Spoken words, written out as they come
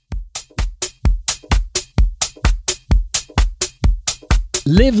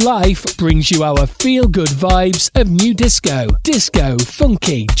Live Life brings you our feel-good vibes of new disco,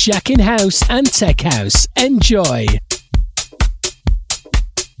 funky, jack in house and tech house. Enjoy.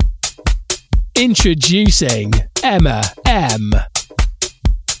 Introducing Emma M.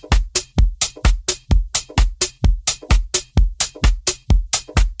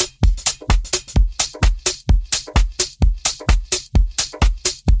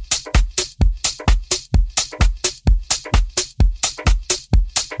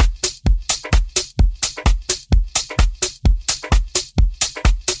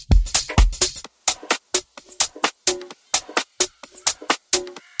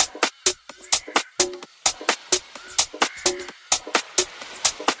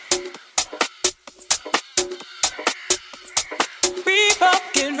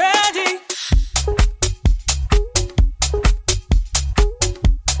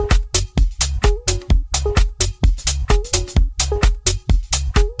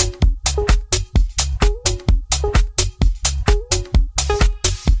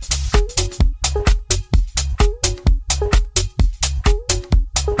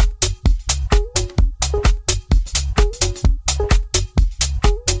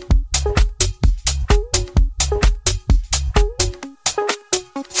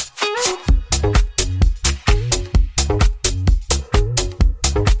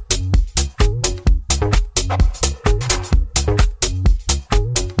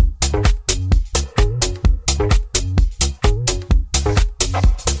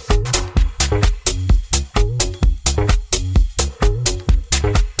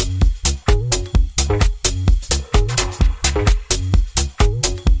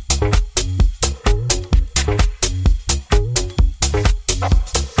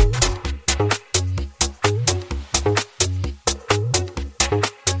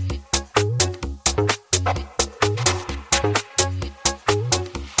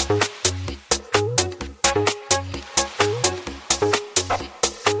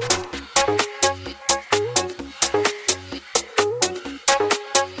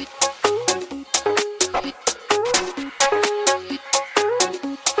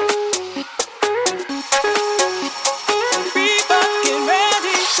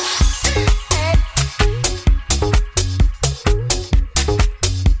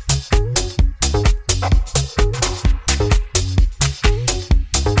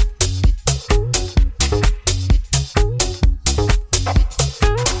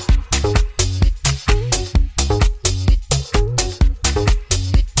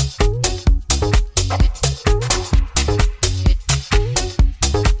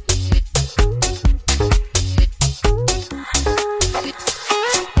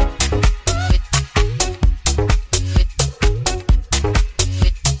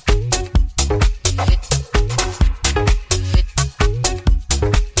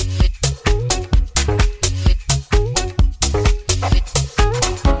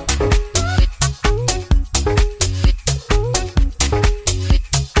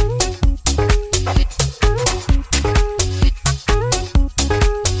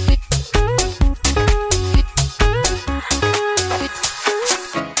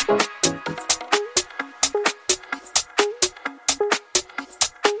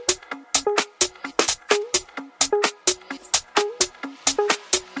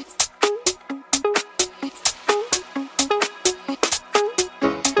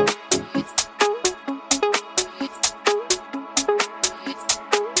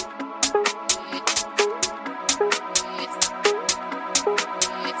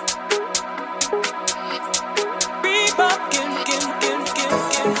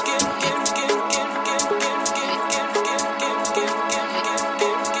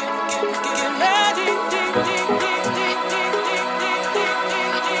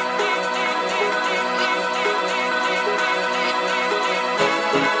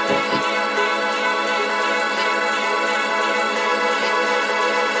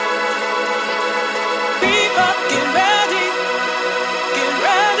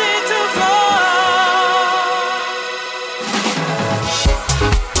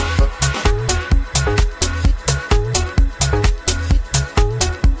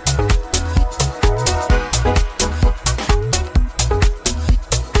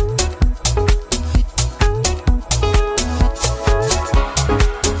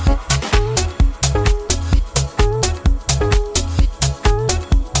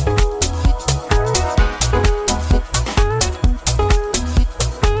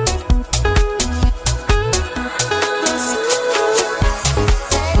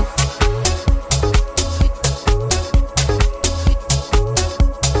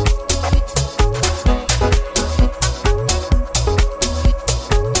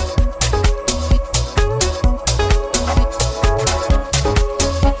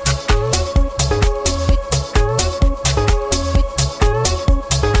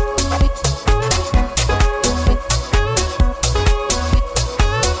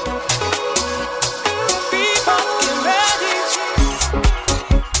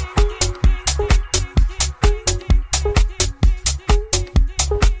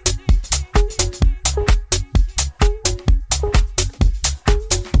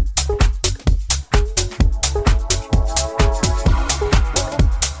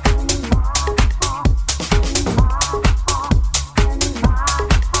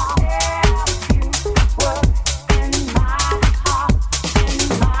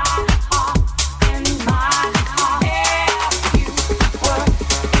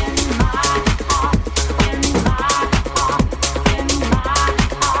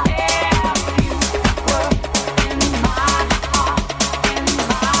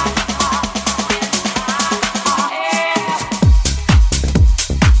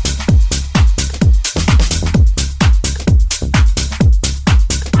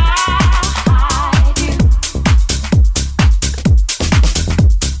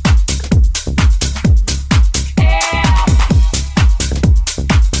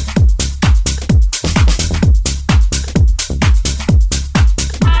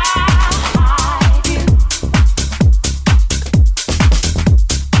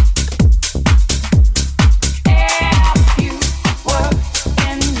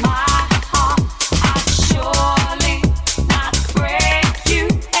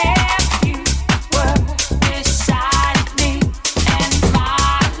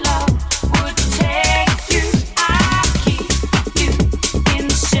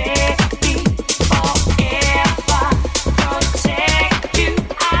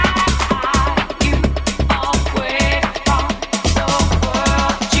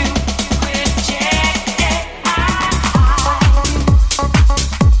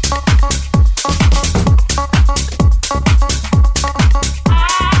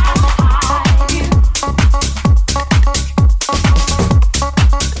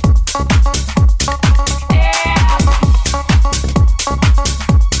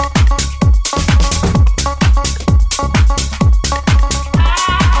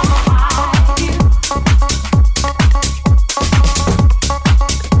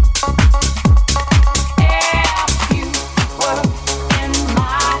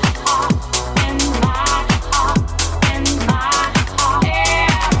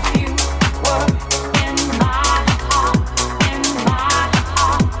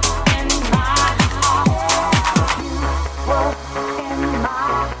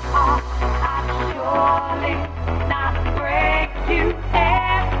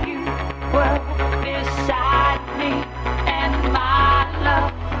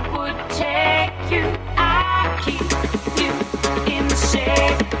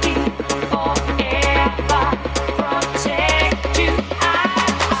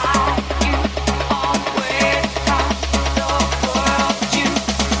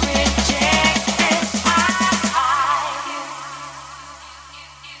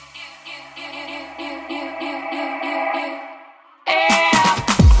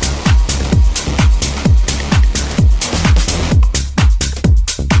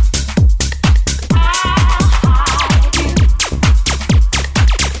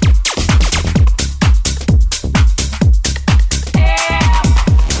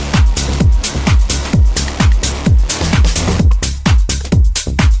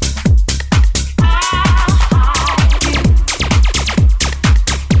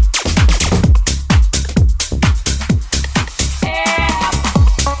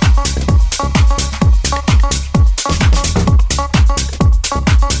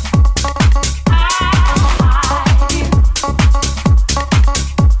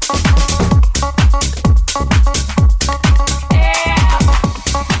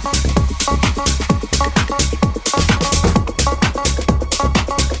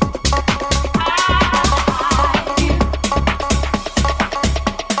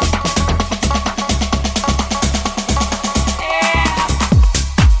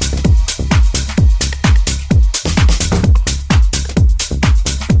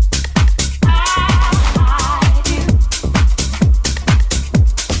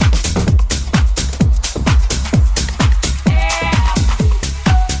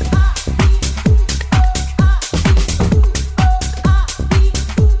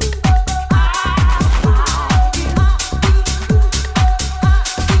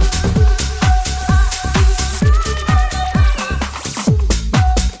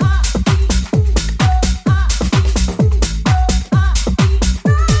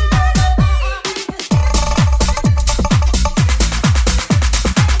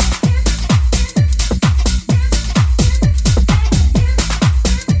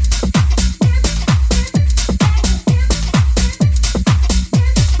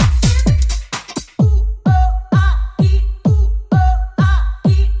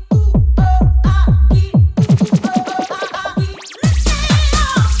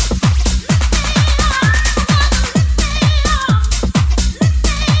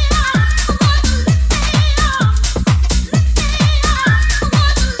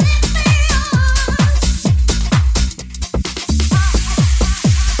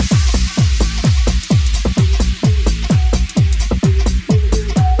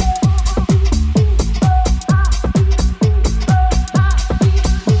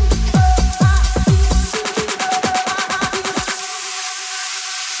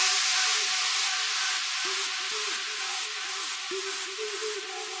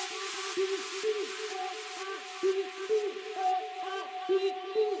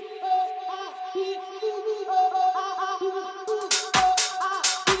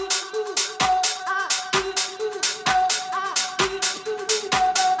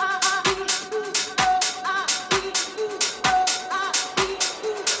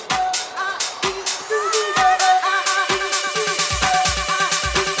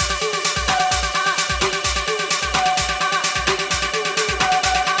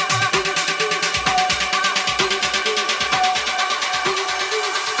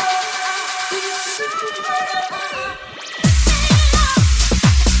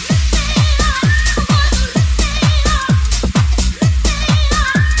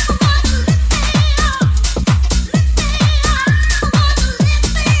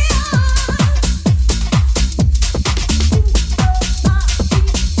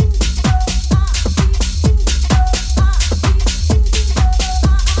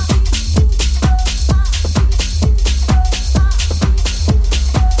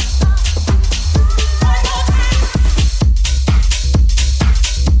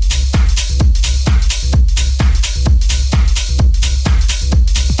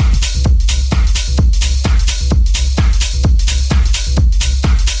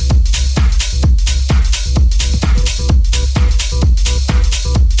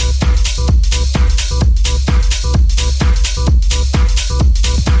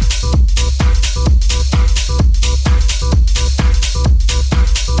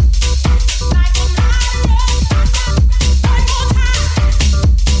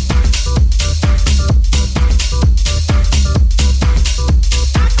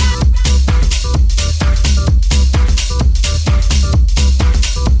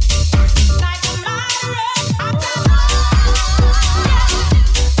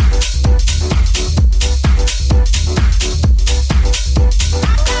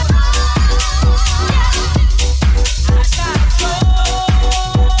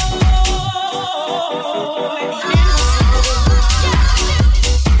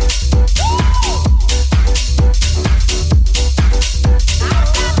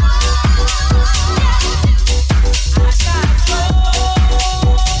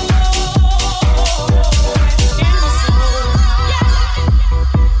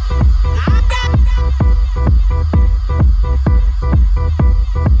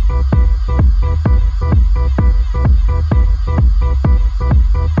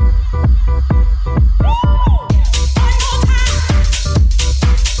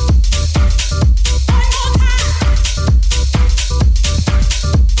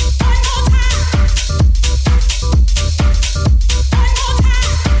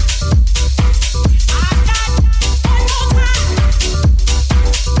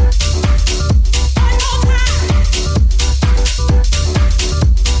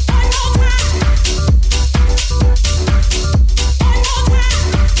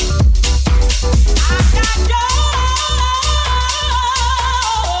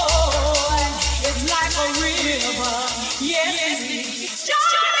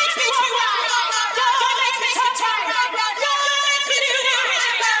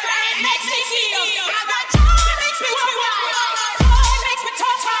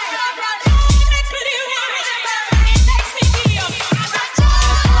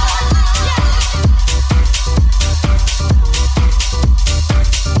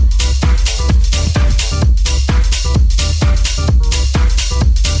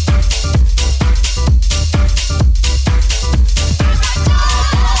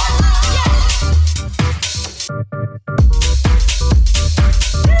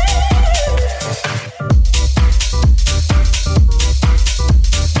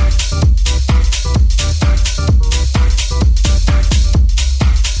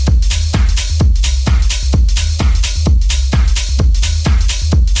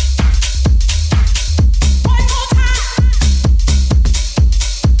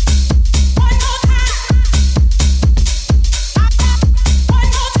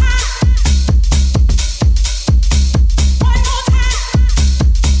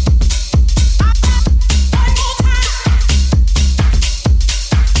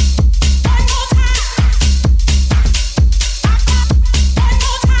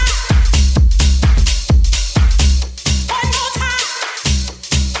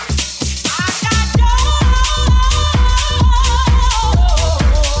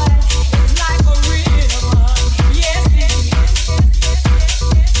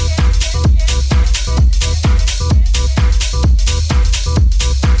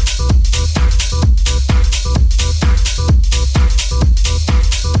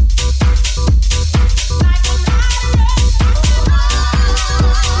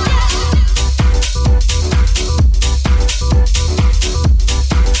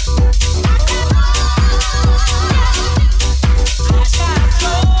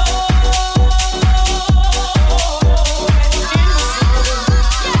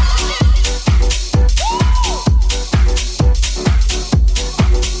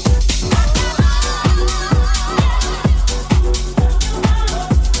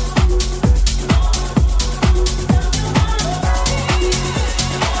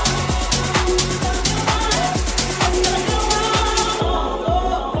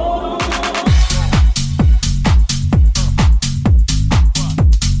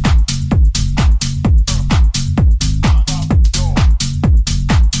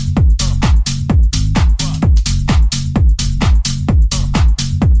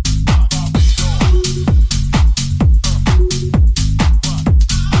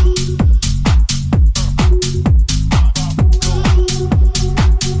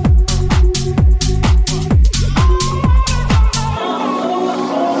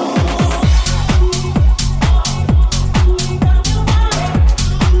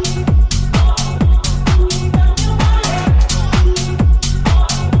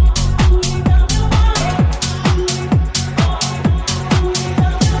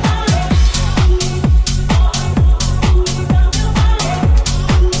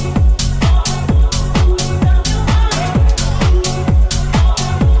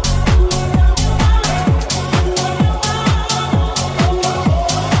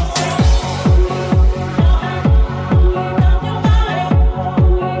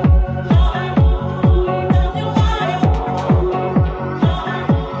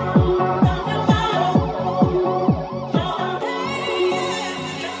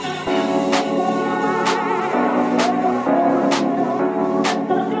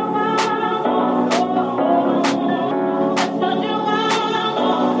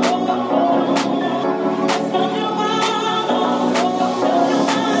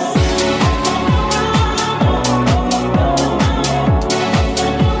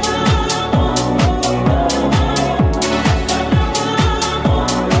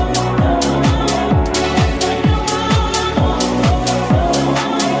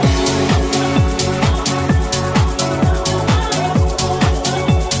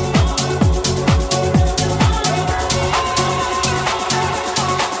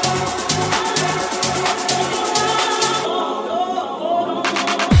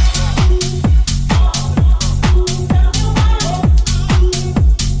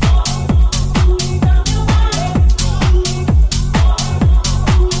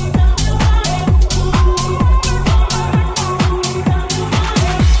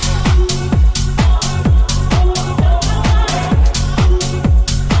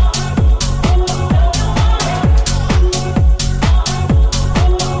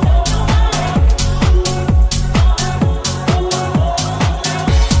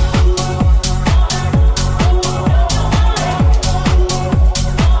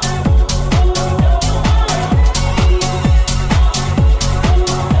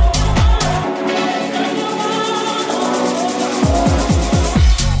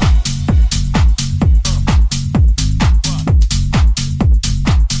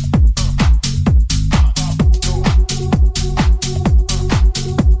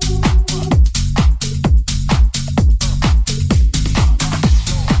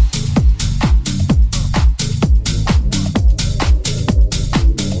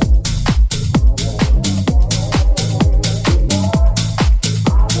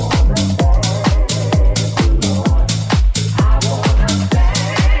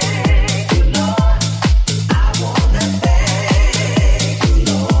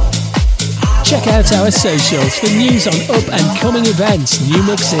 Check out our socials for news on up and coming events, new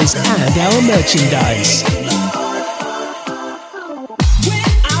mixes and our merchandise.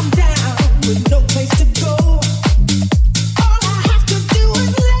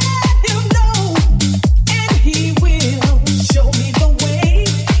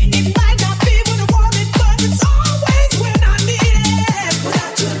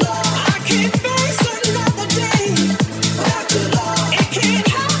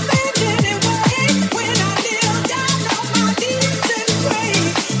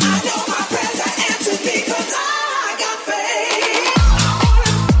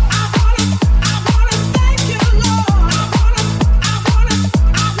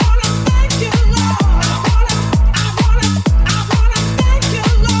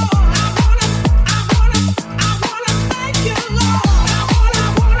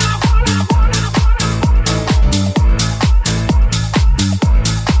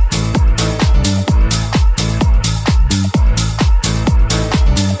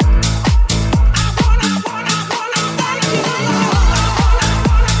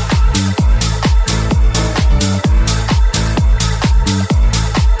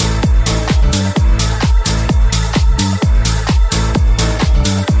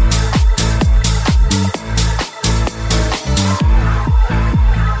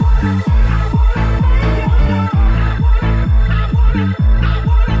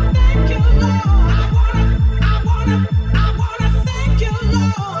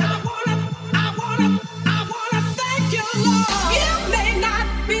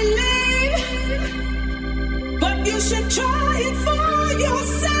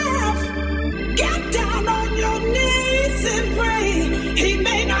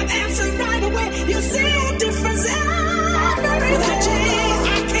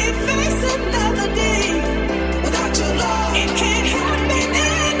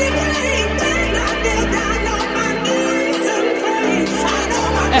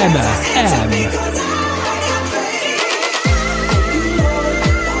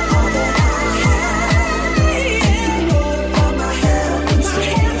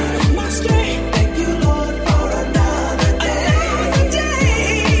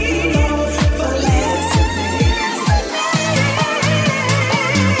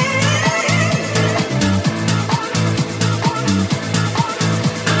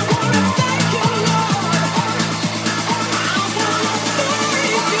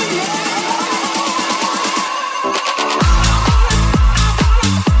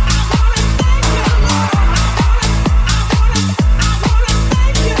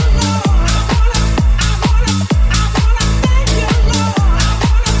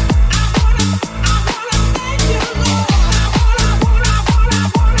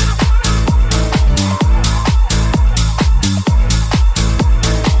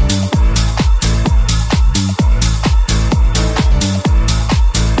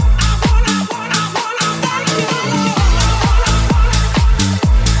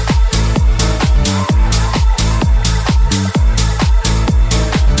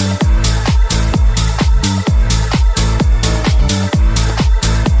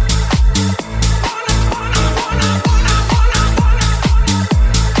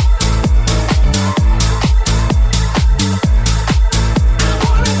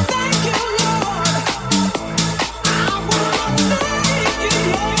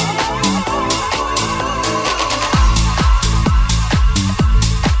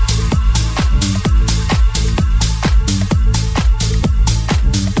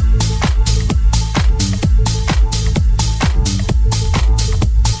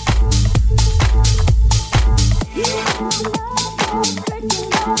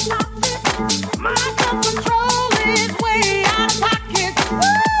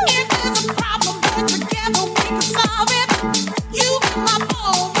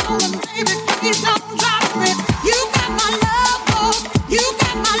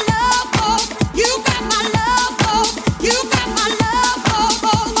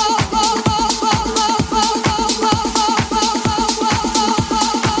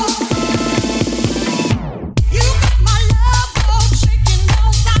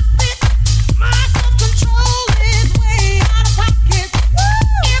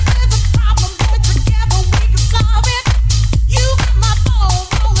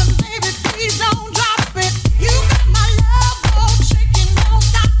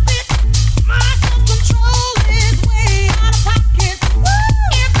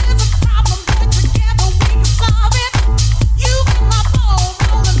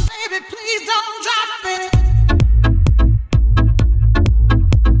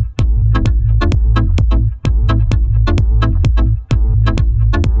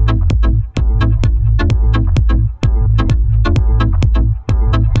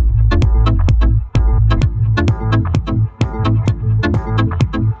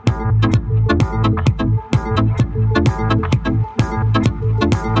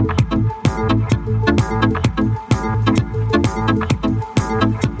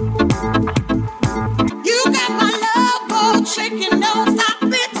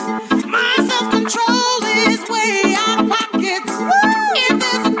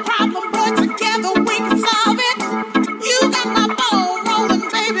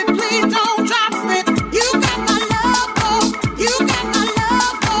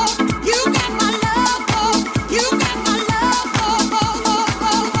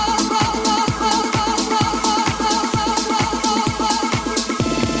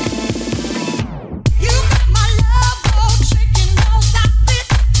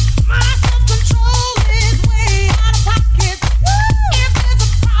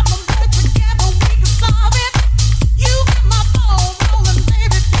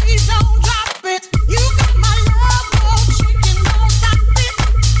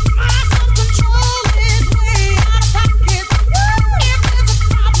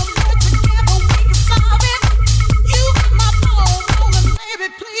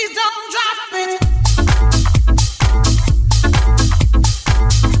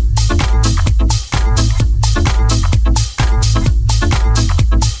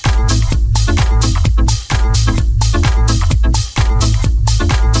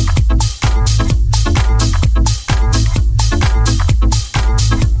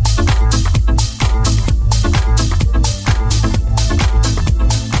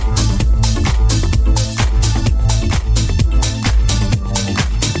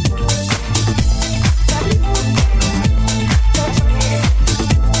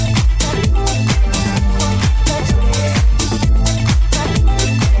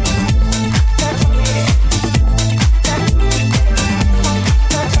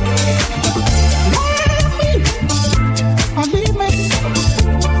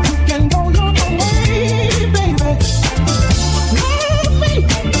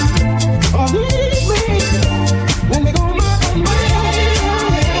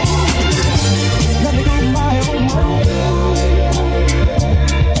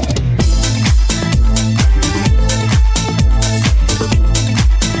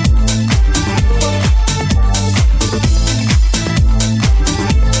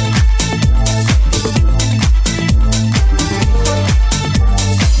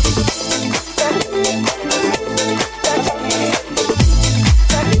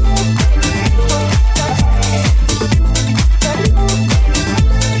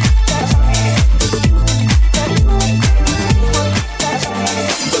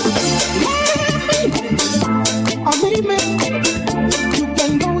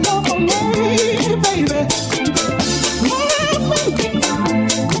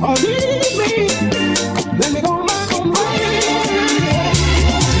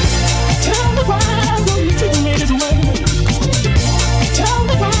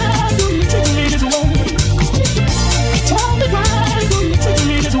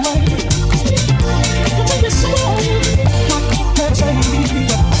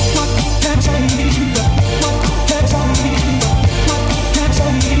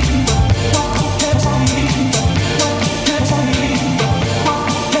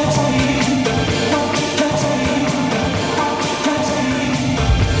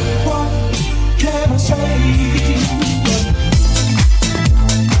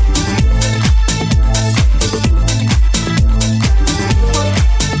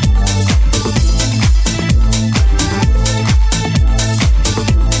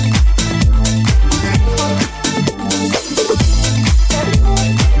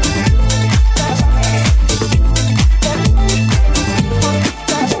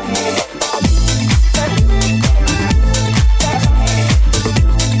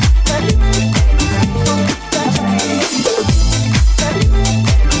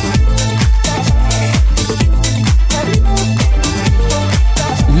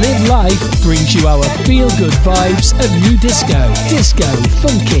 5 brings you our feel-good vibes of new disco. Disco,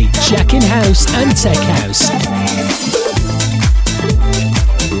 funky, jack in house and tech house.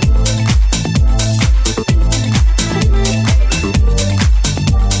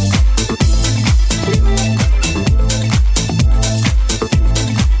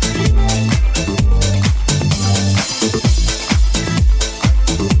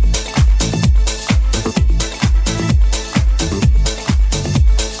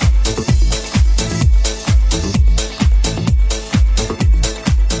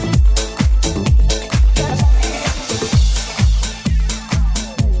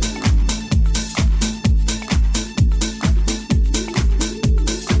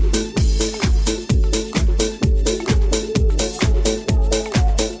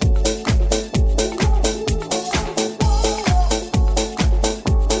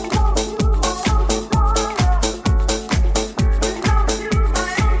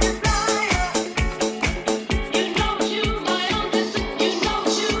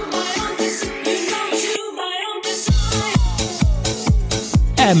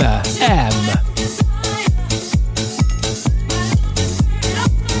 Emma M.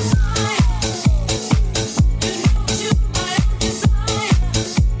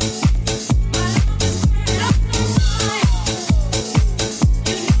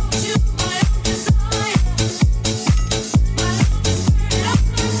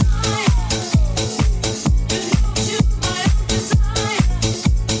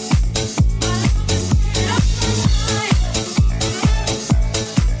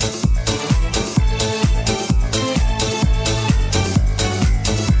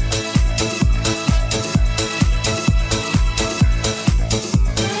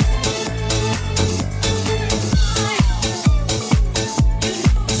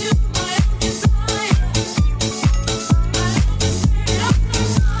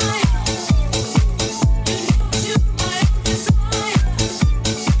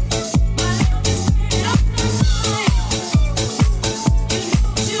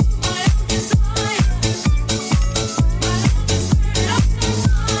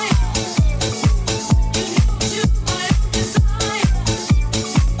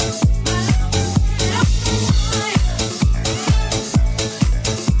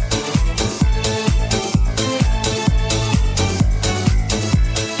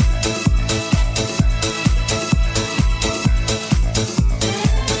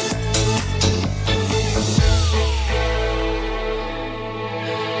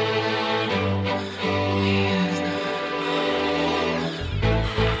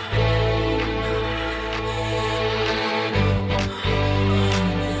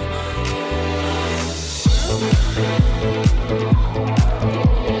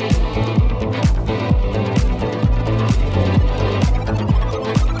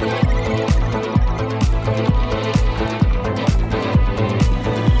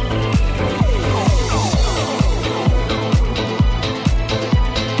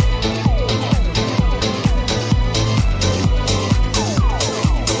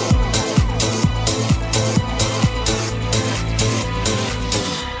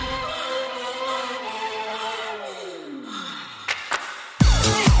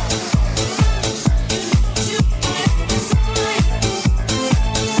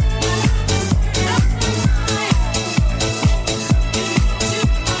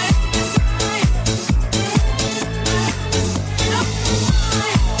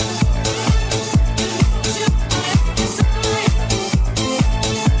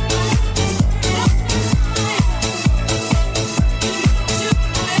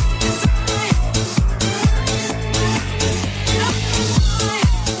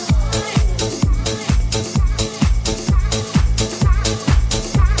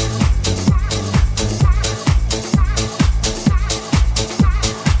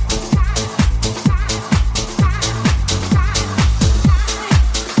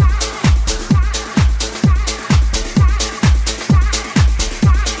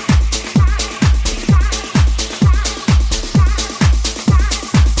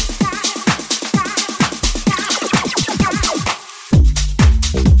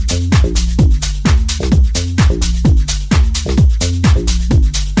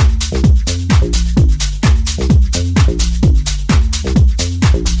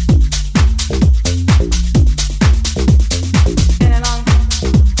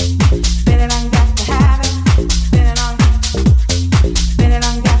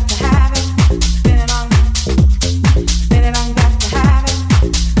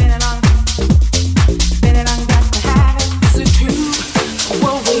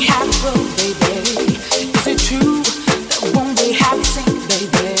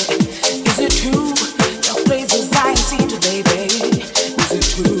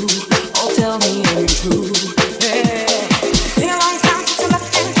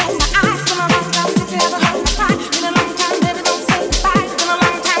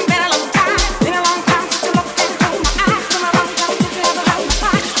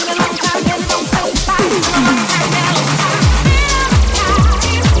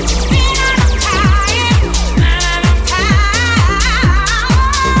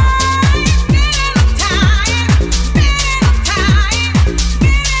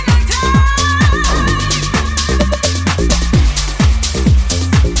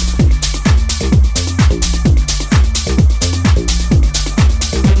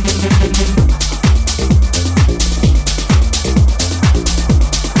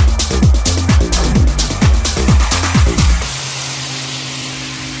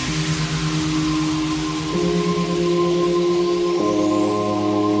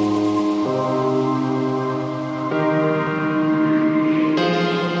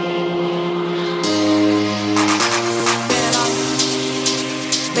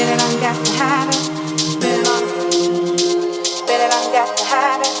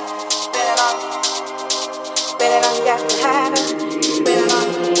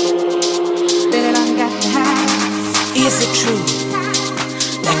 Is it true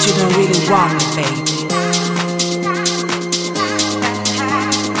that you don't really want me, baby?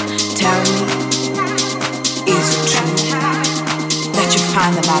 Tell me, is it true that you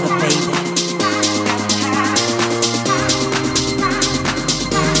find another baby?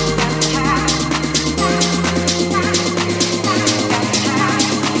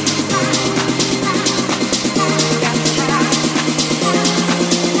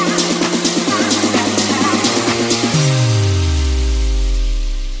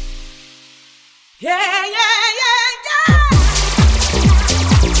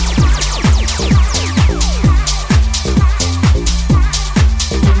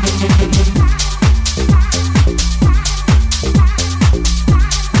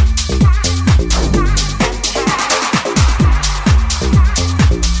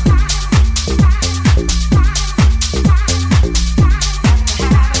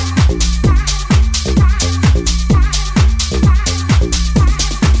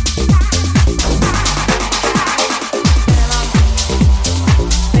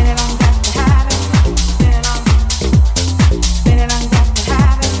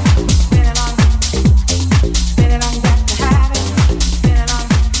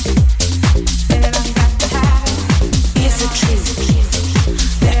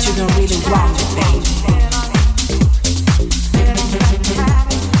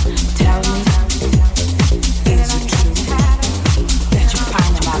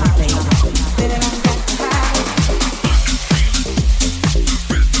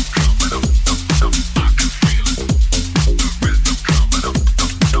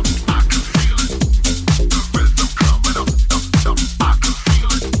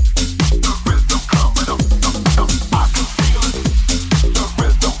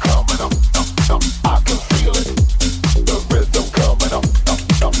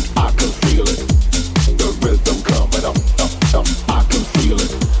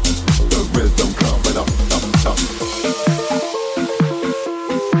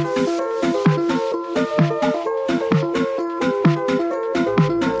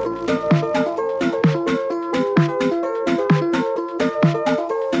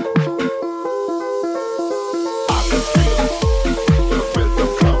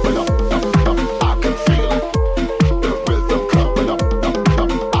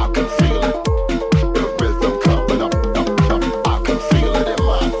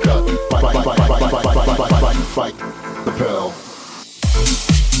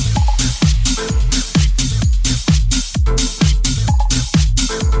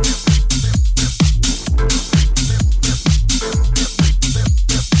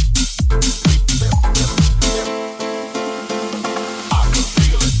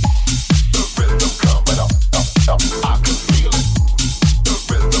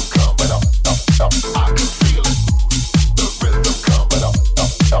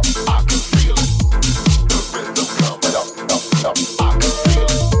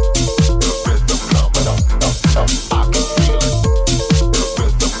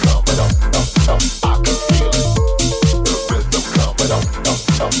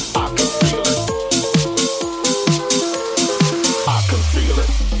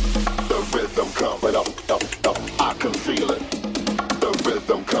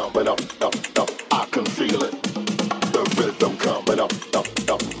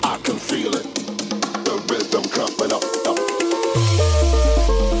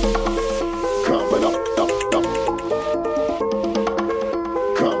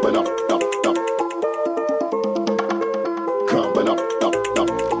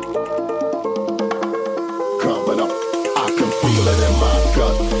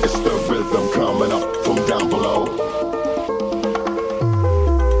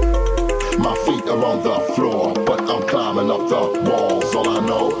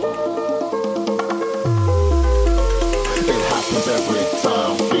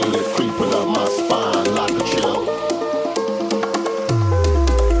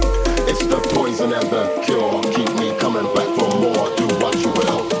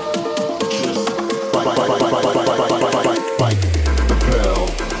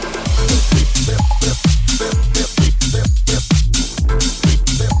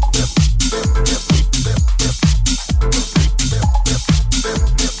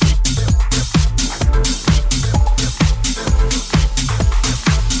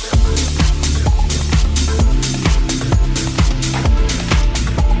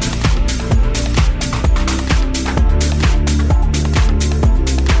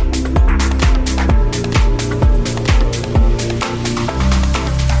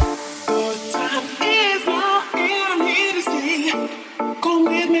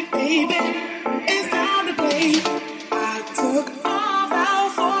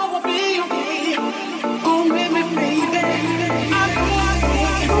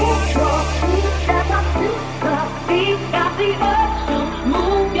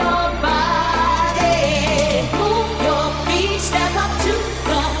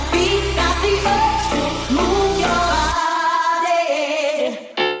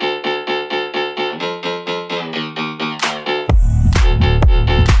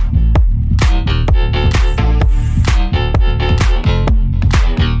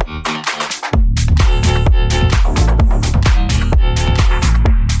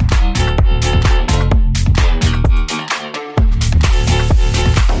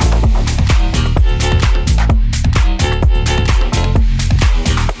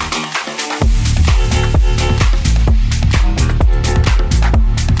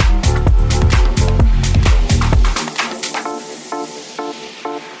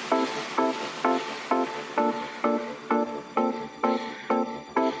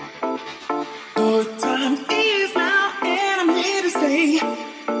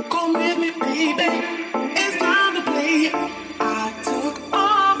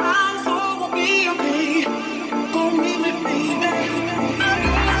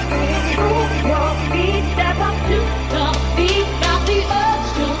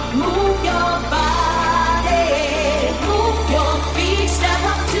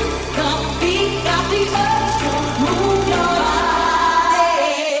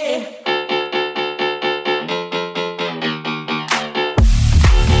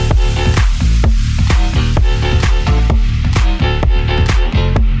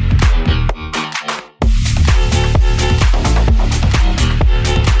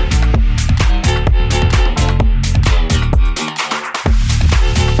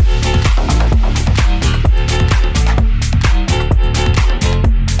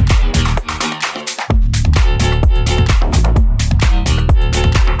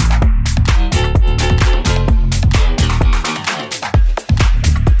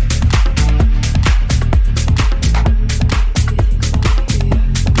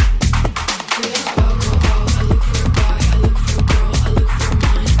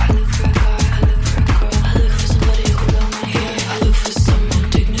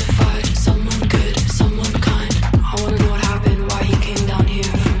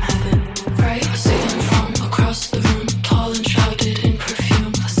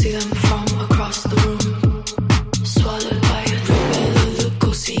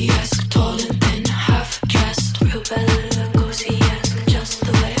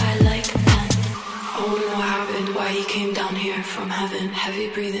 heavy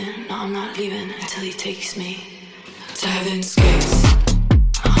breathing. No, I'm not leaving until he takes me to heaven's gates.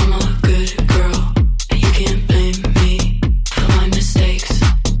 I'm a good girl, and you can't blame me for my mistakes.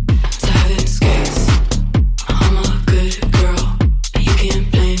 To heaven's gates. I'm a good girl, and you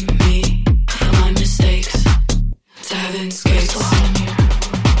can't blame me for my mistakes. To heaven's gates.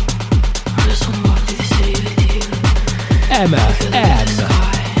 I just wanna walk through the city with you. Emma M.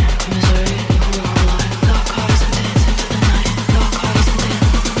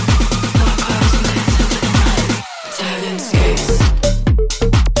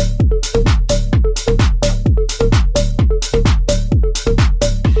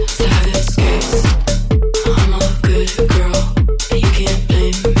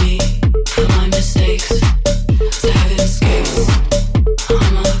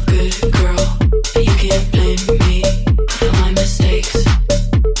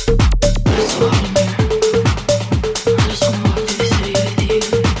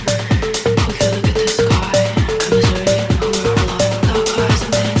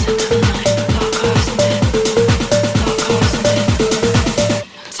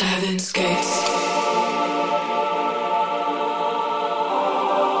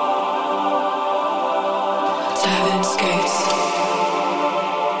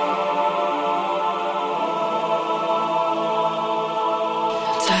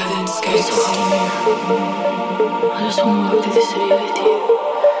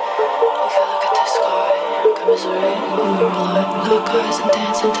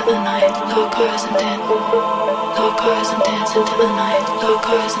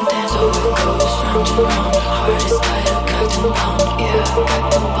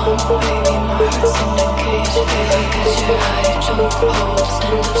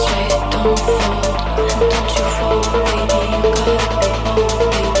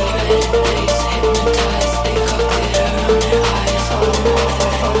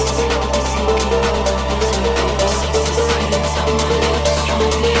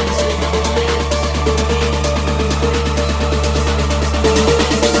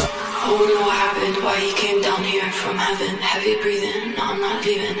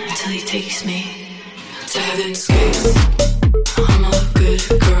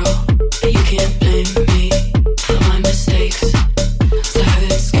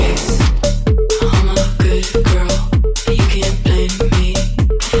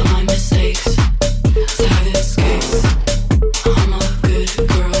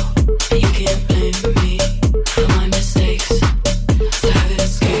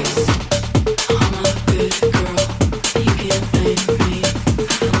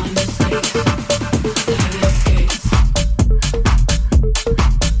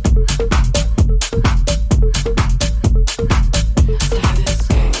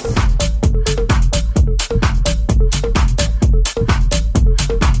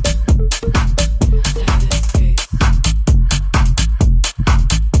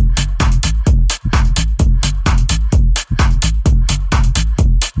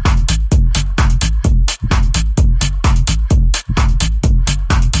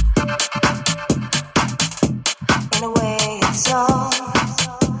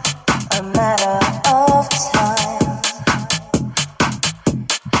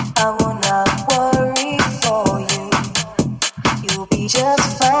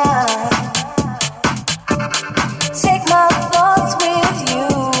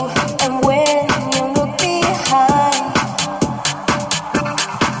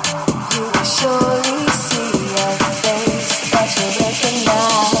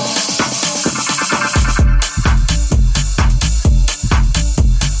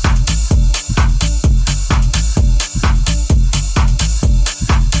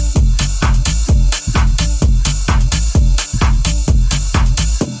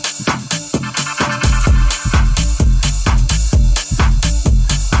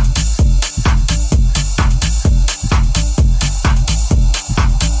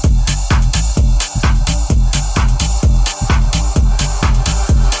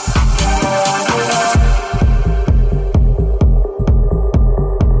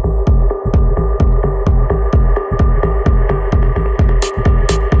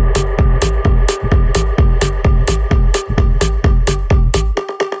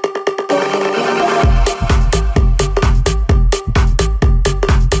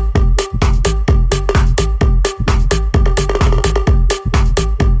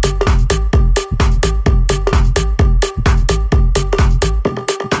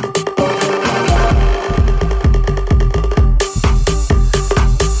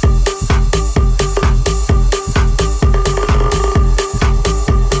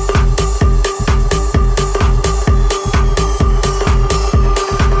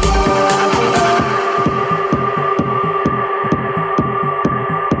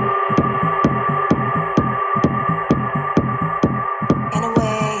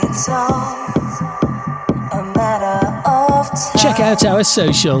 out our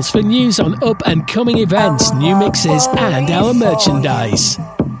socials for news on up and coming events, new mixes, and our merchandise.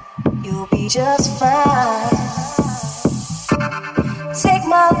 You'll be just fine. Take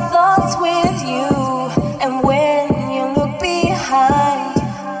my thoughts with you, and when you look behind,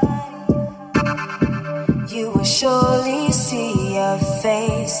 you will surely see a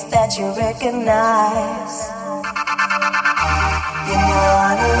face that you recognize. You're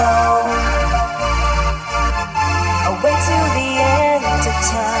not alone. Away to the end of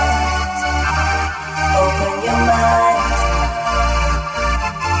time. Open your mind.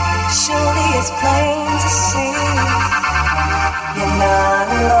 Surely it's plain to see. You're not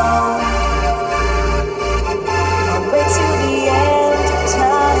alone. Away to the end of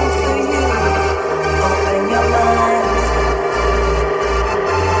time for you. Open your mind.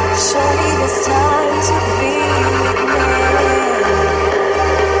 Surely there's time to be.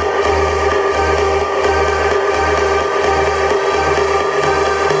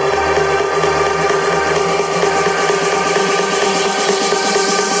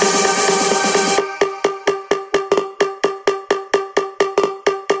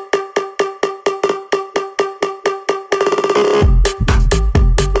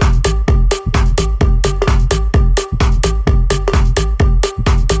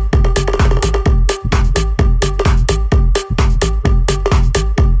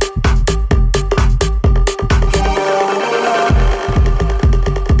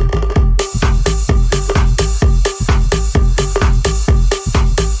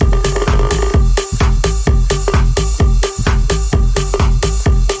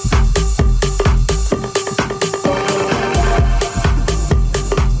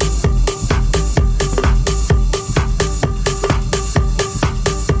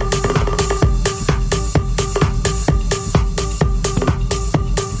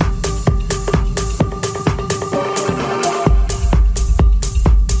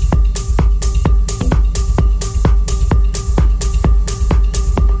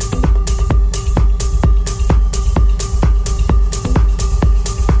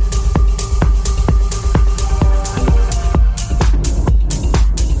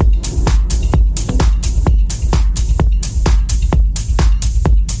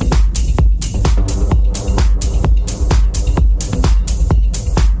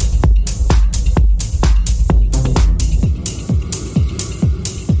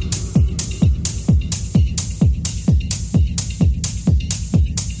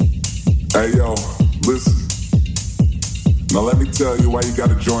 Hey yo, listen. Now let me tell you why you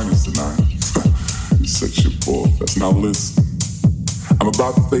gotta join us tonight. You such a bullfest. Now listen. I'm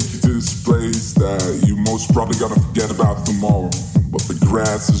about to take you to this place that you most probably gonna forget about tomorrow. But the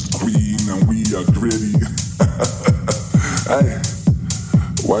grass is green and we are gritty. Hey,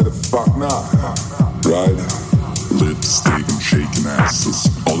 why the fuck not? Right? Lipstick and shaking asses.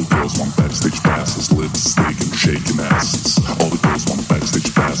 All the girls want backstage passes. Lipstick and shaking asses. All the girls want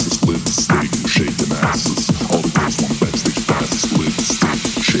backstage passes. Lipstick and shaking asses. All the girls want backstage passes. Lipstick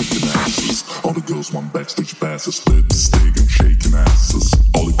and shaking asses. All the girls want backstage passes. Lipstick and shaking asses.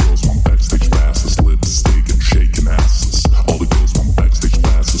 All the girls want backstage passes. Lipstick and shaking asses. All the girls want backstage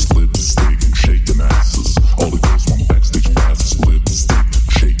passes. Lipstick and shaking asses. All the girls want backstage passes. Lipstick and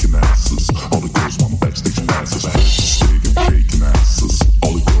shaking asses. All the girls want backstage passes. Lipstick and shaking asses. All the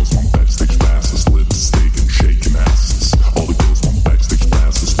girls want backstage passes. Lipstick and shaking asses. All the girls want backstage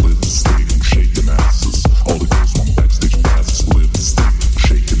passes. Lipstick and shaking asses. All the girls want backstage passes. Lipstick and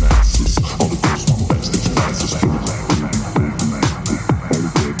shaking asses. All the girls want backstage passes.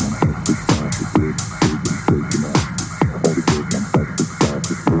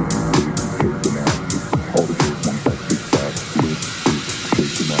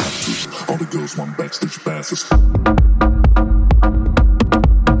 All the girls want backstage passes.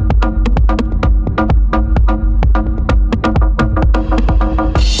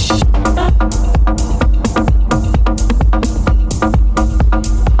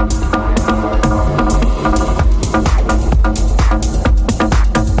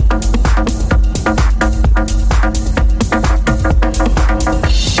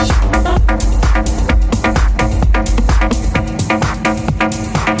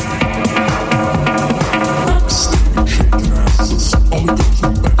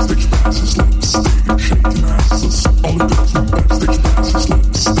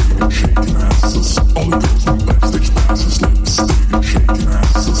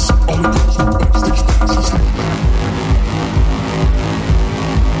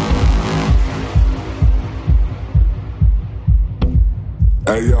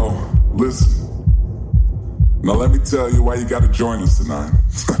 Hey yo, listen. Now let me tell you why you gotta join us tonight.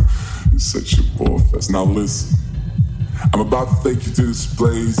 You're such a bullfest. Now listen. I'm about to take you to this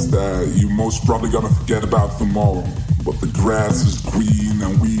place that you most probably gonna forget about tomorrow. But the grass is green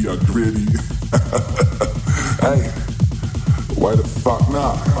and we are gritty. Hey, why the fuck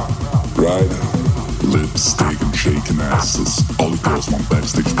not? Right? Lipstick and shaking asses. All the girls want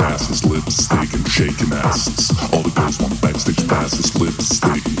backstage passes. Lipstick and shaking asses. All the girls want backstage passes.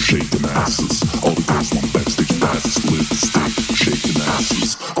 Lipstick and shaking asses. All the girls want backstage passes. Lipstick and shaking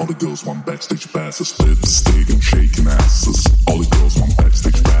asses. All the girls want backstage passes. Lipstick and shaking asses. All the girls want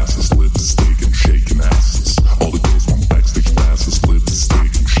backstage passes. Lipstick and shaking asses. All the girls want backstage passes.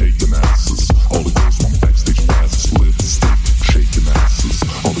 Lipstick and shaking asses. All the girls want backstage passes. Lipstick and shaking asses.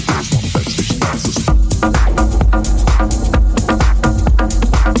 All the girls want backstage passes.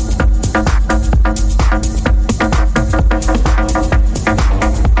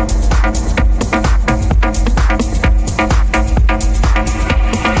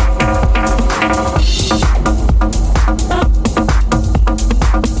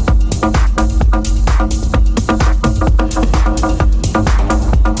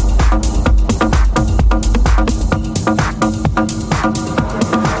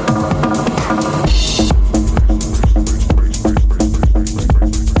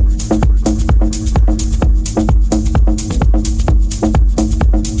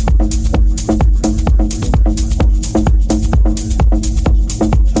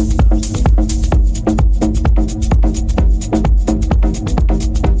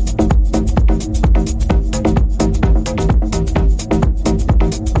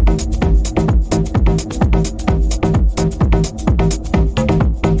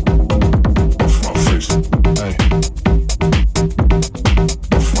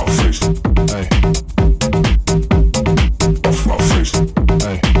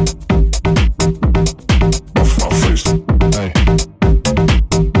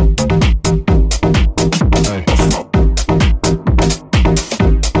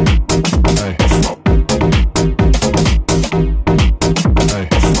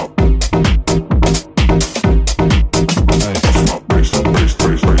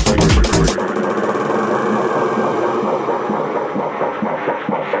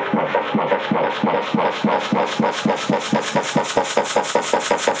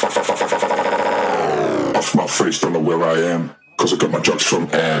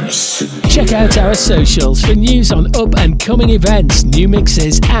 Check out our socials for news on up and coming events, new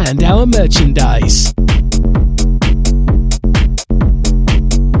mixes, and our merchandise.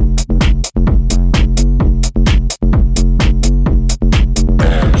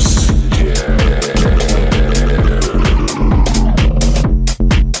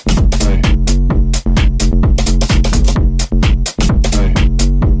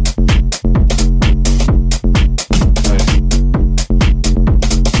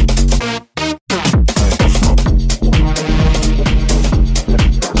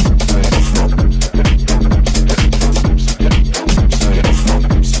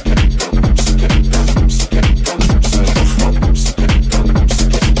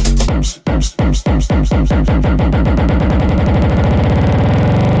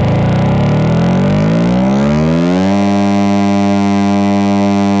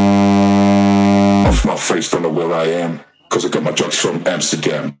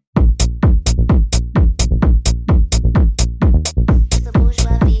 Amsterdam.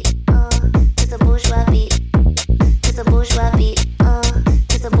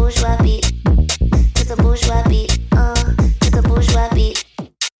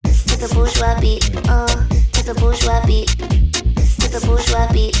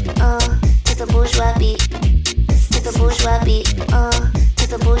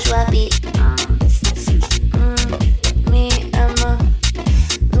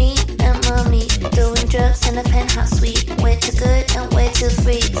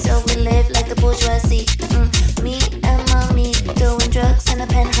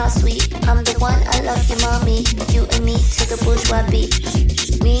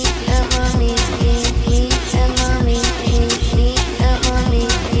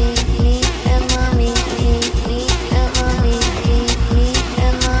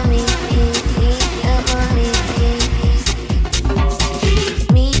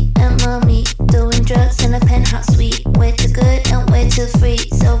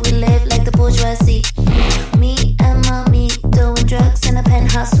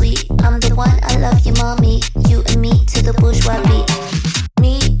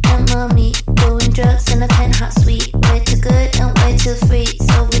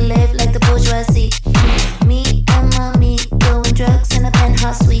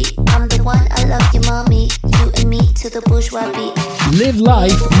 Live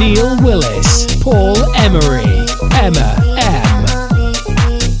Life, Neil Willis, Paul Emery, Emma M.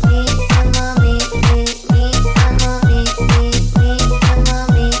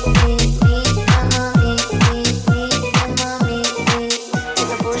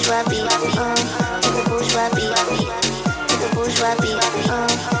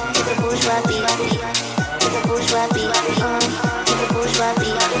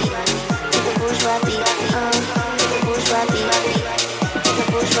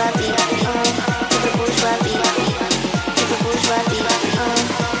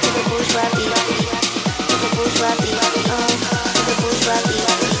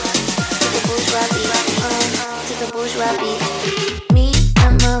 Me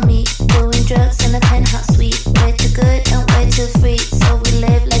and mommy doing drugs in a penthouse suite. Way too good and way too free, so we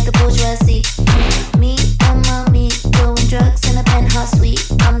live like the bourgeoisie. Me and mommy doing drugs in a penthouse suite.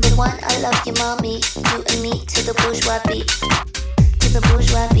 I'm the one, I love you, mommy. You and me to the bourgeois beat, to the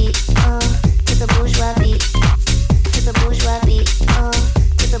bourgeois beat, to the bourgeois beat, to the bourgeois beat,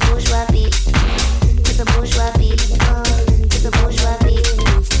 to the bourgeois beat, to the bourgeois beat, to the bourgeois beat.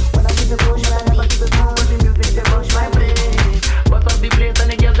 When I do the bourgeois beat, the music they rush my brain. Bust up the place and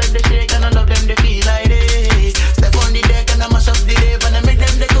the girls them they shake and I love them they feel like they step on the deck and I mash up the rave and I make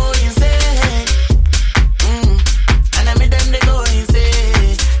them they go insane. And I make them they go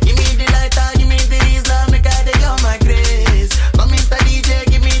insane. Give me the lighter, give me the reason, make I take on my grace. Come Mr. DJ,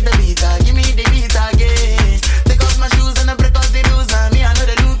 give me the beat again. Take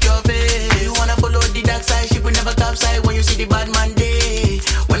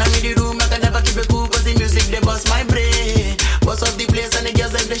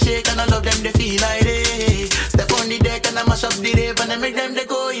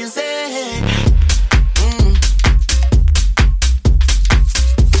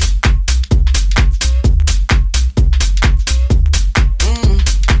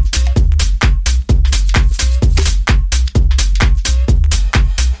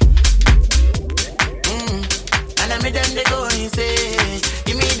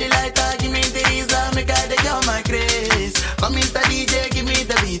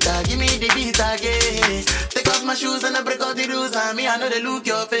off my shoes and I break out the rules and me I know they look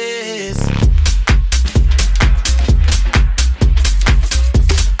your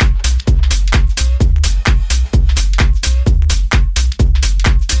face.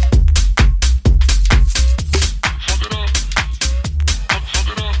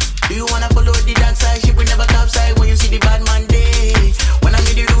 You wanna follow the dark side, ship will never topside when you see the bad man day. When I'm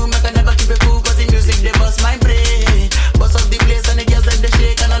in the room, I can never keep it cool cause the music they bust my brain. Bust up the place and the girls them they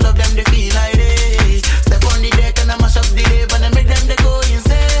shake and I love them they feel like they step on the deck and I mash up the rave and I make them they go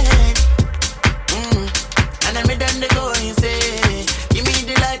insane. And I make them they go insane. Give me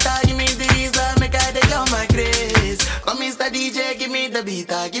the lighter, give me the reason, make I take on my grace. Come Mr. DJ, give me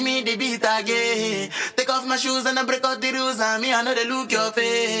the beat again. Take off my shoes and I break out the rules and me I know they look your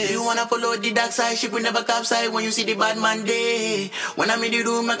face. Do you wanna follow the dark side? Ship will never topside when you see the bad man day. When I'm in the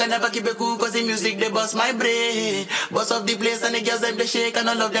room, I can never keep it cool cause the music they bust my brain. Bust up the place and the girls them they shake and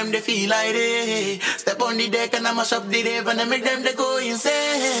I love them they feel like they step on the deck and I mash up the rave and I make them they go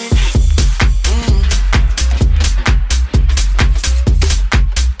insane.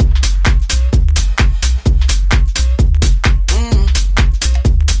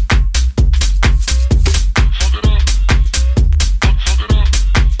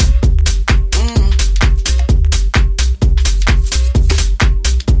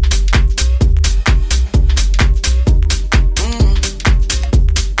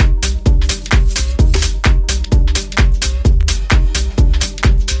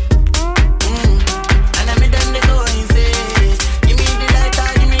 And I make them they go insane.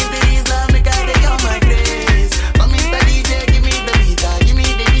 Give me the lighter, give me the reason, make I take on my grace. Come Mr. DJ, give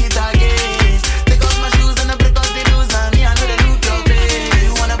me the beat again. Take off my shoes and I break out the rules and me I know they look your face.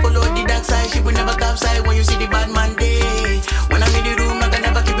 You wanna follow the dark side, ship will never topside when you see the bad man day. When I'm in the room, I can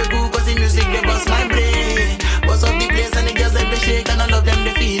never keep it cool cause the music they bust my brain. Bust up the place and the girls them they shake and all of them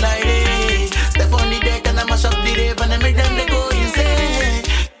they feel like they step on the deck and I mash up the rave and I make them they go insane.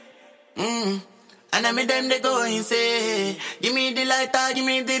 And I make them they go insane. Give me the lighter, give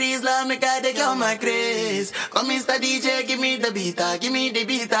me the reason, make I take on my grace. Come Mr. DJ, give me the beat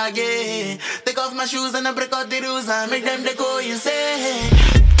again. Take off my shoes and I break out the rules and make them they go insane.